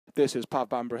This is Pat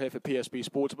Bamber here for PSB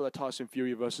Sports about the Tyson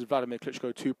Fury versus Vladimir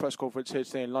Klitschko 2 press conference here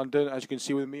today in London. As you can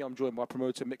see with me, I'm joined by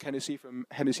promoter Mick Hennessy from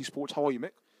Hennessy Sports. How are you,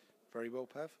 Mick? Very well,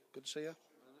 Pav. Good to see you.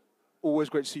 Always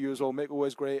great to see you as well, Mick.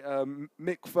 Always great.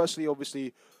 Mick, firstly,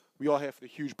 obviously, we are here for the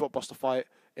huge blockbuster fight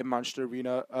in Manchester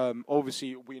Arena.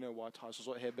 Obviously, we know why Tyson's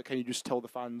not here, but can you just tell the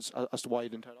fans as to why he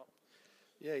didn't turn up?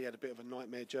 Yeah, he had a bit of a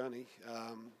nightmare journey.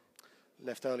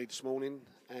 Left early this morning,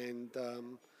 and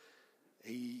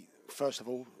he, first of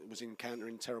all, was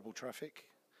encountering terrible traffic,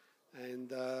 and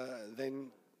then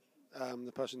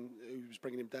the person who was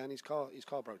bringing him down, his car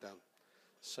broke down.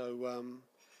 So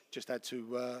just had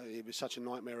to. It was such a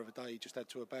nightmare of a day. He just had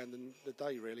to abandon the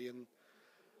day really and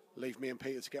leave me and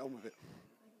Peter to get on with it.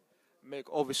 Mick,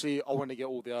 obviously, I want to get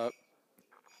all the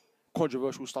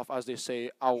controversial stuff, as they say,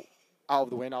 out of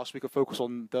the way now, so we can focus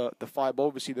on the fight. But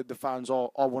obviously, the fans are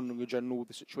wondering in general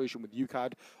the situation with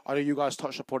UCAD. I know you guys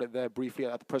touched upon it there briefly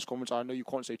at the press conference. I know you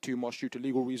can't say too much due to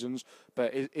legal reasons,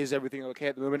 but is everything okay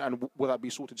at the moment, and will that be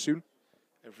sorted soon?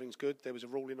 Everything's good. There was a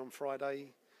ruling on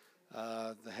Friday.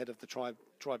 The head of the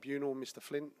tribunal, Mr.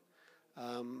 Flint,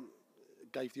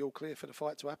 gave the all clear for the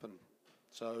fight to happen.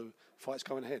 So, fight's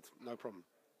going ahead, no problem.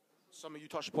 Something you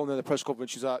touched upon in the press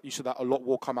conference is that you said that a lot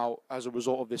will come out as a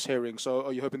result of this hearing. So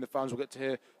are you hoping the fans will get to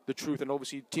hear the truth, and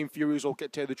obviously Team Furies will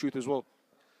get to hear the truth as well?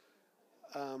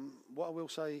 What I will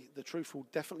say, the truth will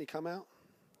definitely come out.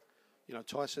 You know,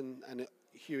 Tyson and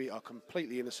Huey are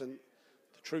completely innocent.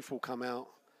 The truth will come out.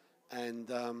 And,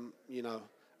 you know,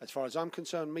 as far as I'm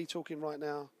concerned, me talking right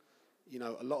now, you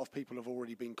know, a lot of people have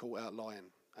already been caught out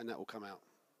lying, and that will come out.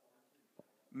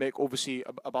 Mick, obviously,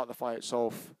 about the fight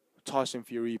itself, Tyson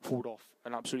Fury pulled off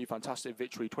an absolutely fantastic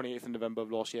victory, 28th of November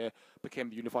of last year, became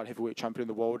the unified heavyweight champion in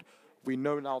the world. We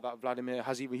know now that Vladimir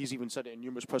he's even said it in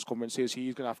numerous press conferences,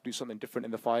 he's going to have to do something different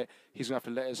in the fight. He's going to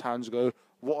have to let his hands go.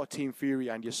 What are Team Fury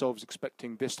and yourselves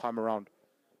expecting this time around?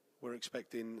 We're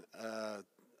expecting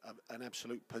an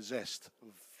absolute possessed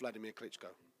Vladimir Klitschko.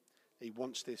 He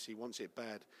wants this, he wants it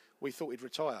bad. We thought he'd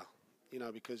retire, you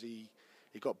know, because he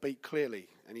got beat clearly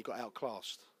and he got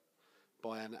outclassed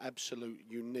by an absolute,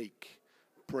 unique,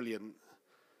 brilliant,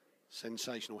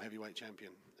 sensational heavyweight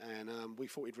champion. And we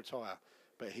thought he'd retire,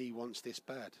 but he wants this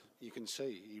bad. You can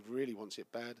see, he really wants it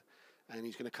bad, and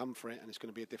he's going to come for it, and it's going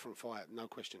to be a different fight, no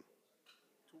question.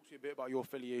 Talk to you a bit about your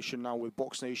affiliation now with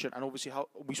Box Nation, and obviously how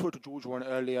we spoke to George one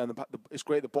earlier, and it's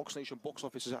great the Box Nation box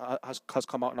office has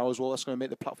come out now as well. That's going to make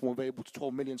the platform available to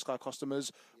 12 million Sky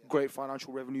customers. Yeah. Great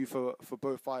financial revenue for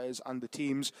both fighters and the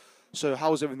teams. So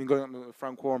how's everything going on with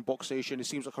Francois and Box Nation? It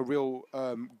seems like a real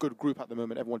good group at the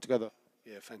moment, everyone together.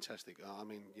 Yeah, fantastic. I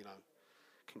mean, you know,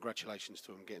 congratulations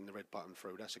to them getting the red button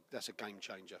through. That's a game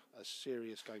changer, a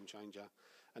serious game changer,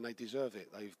 and they deserve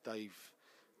it. They've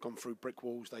gone through brick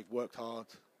walls. They've worked hard.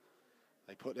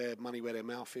 They put their money where their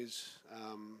mouth is.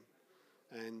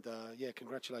 Yeah,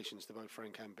 congratulations to both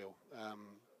Frank and Bill.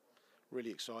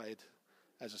 Really excited.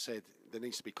 As I said, there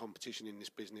needs to be competition in this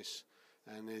business,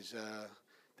 and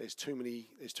there's too many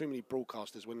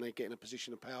broadcasters. When they get in a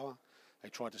position of power, they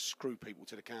try to screw people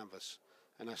to the canvas,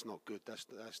 and that's not good. That's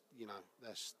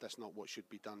not what should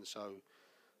be done. So,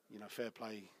 you know, fair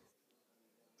play.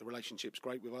 The relationship's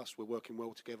great with us. We're working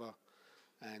well together,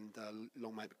 and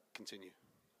long may it continue.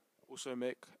 Also,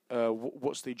 Mick,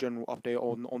 what's the general update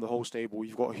on the whole stable?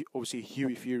 You've got obviously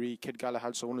Huey Fury, Kid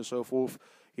Galahad, so on and so forth.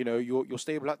 You know, your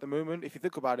stable at the moment, if you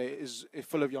think about it, is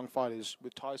full of young fighters.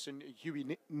 With Tyson,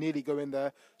 Huey nearly going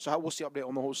there. So what's the update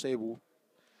on the whole stable?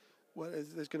 Well,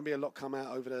 there's going to be a lot come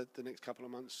out over the next couple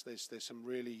of months. There's some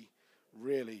really,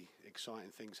 really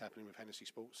exciting things happening with Hennessy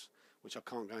Sports, which I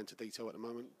can't go into detail at the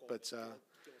moment. But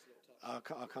I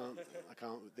can't.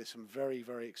 There's some very,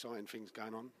 very exciting things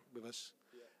going on with us.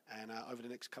 And over the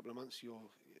next couple of months,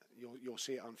 you'll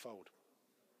see it unfold.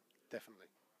 Definitely.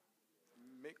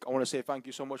 Mick, I want to say thank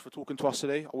you so much for talking to us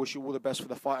today. I wish you all the best for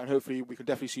the fight, and hopefully we can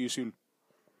definitely see you soon.